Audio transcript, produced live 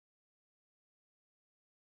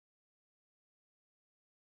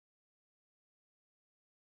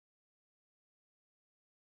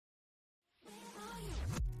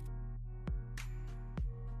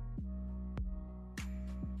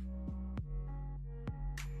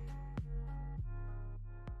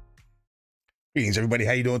Greetings, everybody.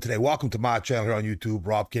 How you doing today? Welcome to my channel here on YouTube.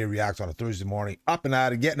 Robk Reacts on a Thursday morning. Up and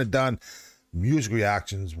at it, getting it done. Music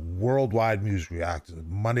reactions, worldwide music reactions,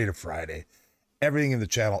 Monday to Friday. Everything in the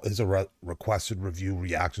channel is a requested review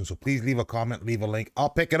reaction. So please leave a comment, leave a link. I'll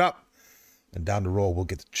pick it up. And down the road, we'll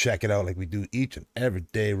get to check it out like we do each and every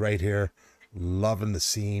day right here. Loving the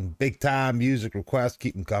scene. Big time music requests.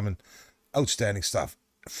 Keep them coming. Outstanding stuff.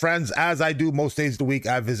 Friends, as I do most days of the week,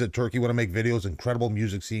 I visit Turkey when I make videos. Incredible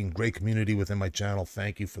music scene, great community within my channel.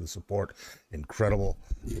 Thank you for the support. Incredible.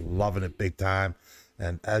 Loving it big time.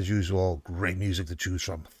 And as usual, great music to choose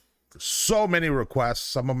from. So many requests.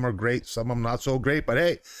 Some of them are great, some of them not so great. But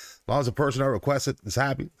hey, as long as the person that requests it is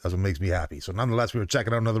happy, that's what makes me happy. So nonetheless, we were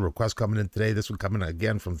checking out another request coming in today. This one coming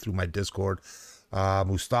again from through my Discord.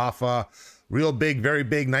 Mustafa, real big, very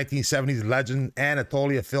big 1970s legend,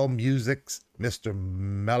 Anatolia film musics, Mr.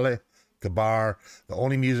 Melih Kibar. The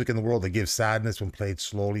only music in the world that gives sadness when played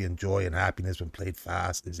slowly and joy and happiness when played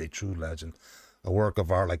fast is a true legend. A work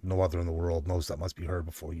of art like no other in the world. Most that must be heard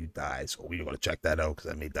before you die. So we're going to check that out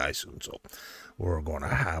because I may die soon. So we're going to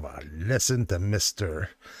have a listen to Mr.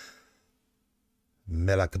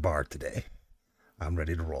 Melih Kibar today. I'm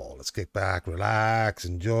ready to roll. Let's kick back, relax,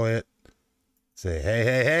 enjoy it. Say, hey,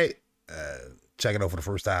 hey, hey. Check it out for the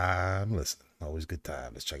first time. Listen, always good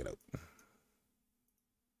time. Let's check it out.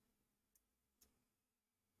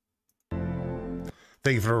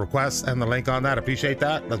 Thank you for the request and the link on that. Appreciate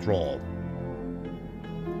that. Let's roll.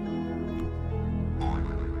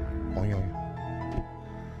 Oh, yeah.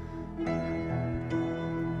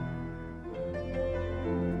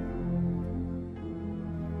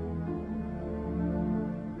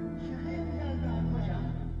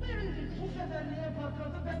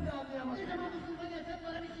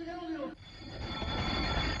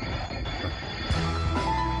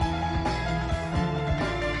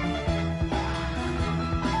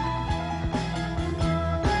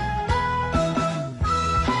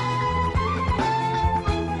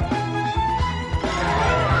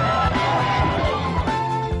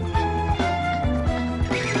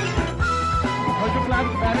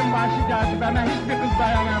 Benim başı cazibeme hiçbir kız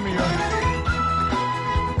dayanamıyor.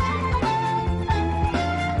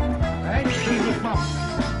 Hiç tutmam.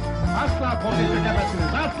 Asla kopya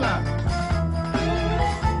çekemezsiniz, asla.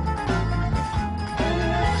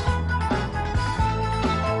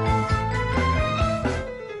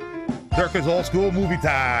 Turkish old school movie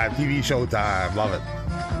time, TV show time. Love it.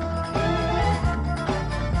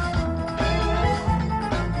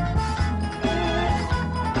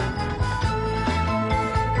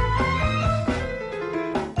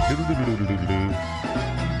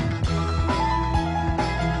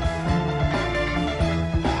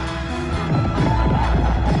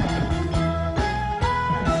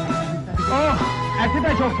 Oh, eti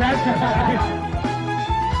de çok sert.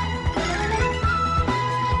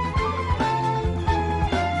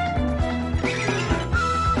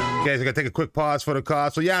 Guys, I gotta take a quick pause for the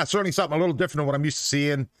cause. So yeah, certainly something a little different than what I'm used to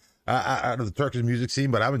seeing out of the Turkish music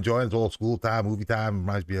scene, but I'm enjoying it. Old school time, movie time.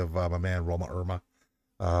 Reminds me of my man Roma Irma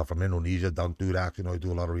from Indonesia. Dunk dude, actually, I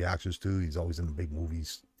do a lot of reactions too. He's always in the big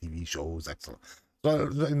movies, TV shows, excellent. So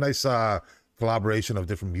a nice collaboration of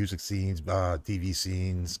different music scenes, TV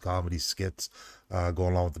scenes, comedy skits,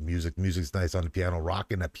 going along with the music. Music's nice on the piano,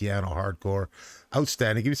 rocking that piano hardcore.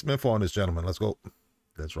 Outstanding. Give me some info on this gentleman. Let's go.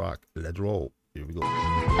 Let's rock. Let's roll. Here we go.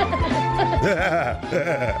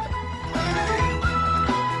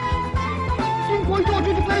 Kim koydu o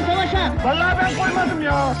çocukları savaşa? Vallahi ben koymadım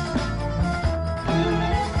ya.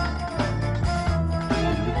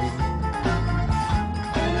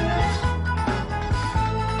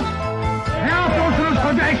 Ne yapıyorsunuz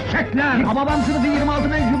koca eşekler? Hababam Sınıfı 26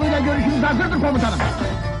 mensubuyla görüşümüz hazırdır komutanım.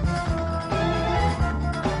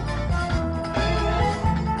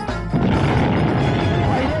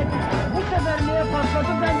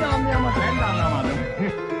 Patladı, ben de anlayamadım. Ben de anlamadım.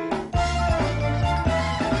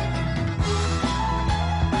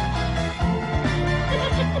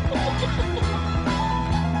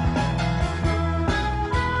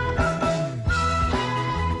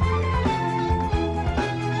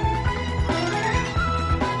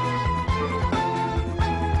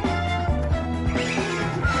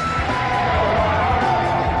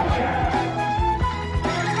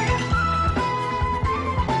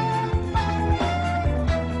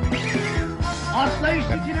 Atlayış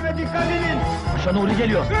stilime dikkat edin. Paşa Nuri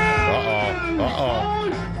geliyor.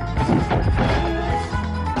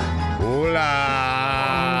 Hola.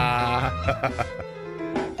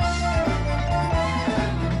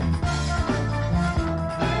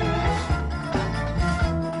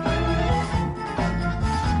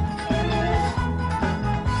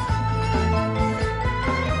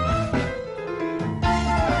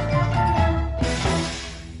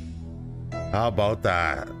 How about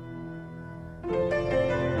that?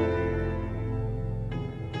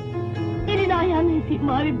 Elini ayağını öpeyim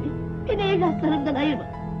Muavin Bey. Beni evlatlarımdan ayırma.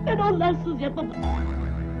 Ben onlarsız yapamam.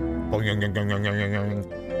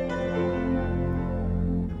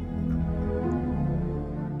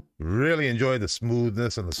 Really enjoyed the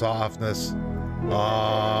smoothness and the softness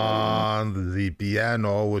on the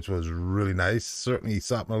piano, which was really nice. Certainly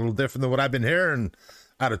something a little different than what I've been hearing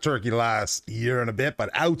out of Turkey the last year and a bit,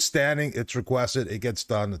 but outstanding. It's requested. It gets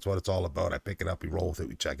done. That's what it's all about. I pick it up, we roll with it,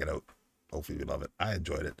 we check it out. Hopefully we love it. I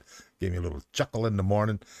enjoyed it. Gave me a little chuckle in the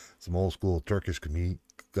morning. Some old school Turkish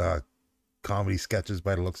comedy sketches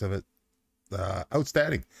by the looks of it.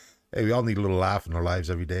 Outstanding. Hey, we all need a little laugh in our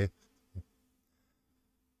lives every day.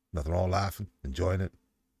 Nothing wrong laughing, enjoying it.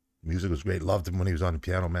 Music was great. Loved him when he was on the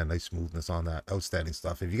piano, man. Nice smoothness on that. Outstanding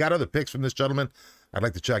stuff. If you got other picks from this gentleman, I'd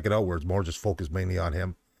like to check it out where it's more just focused mainly on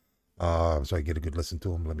him. So I can get a good listen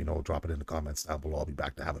to him. Let me know. Drop it in the comments down below. I'll be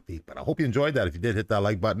back to have a peek. But I hope you enjoyed that. If you did, hit that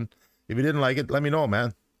like button. If you didn't like it, let me know,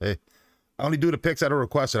 man. Hey, I only do the picks that are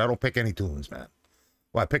requested. I don't pick any tunes, man.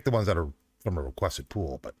 Well, I pick the ones that are from a requested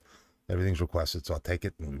pool, but everything's requested, so I'll take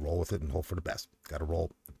it and we roll with it and hope for the best. Got to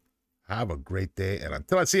roll. Have a great day, and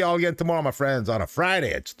until I see you all again tomorrow, my friends, on a Friday.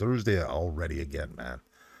 It's Thursday already again, man.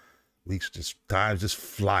 Time's just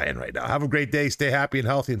flying right now. Have a great day. Stay happy and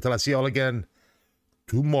healthy. Until I see you all again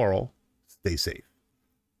tomorrow, stay safe.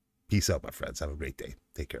 Peace out, my friends. Have a great day.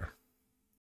 Take care.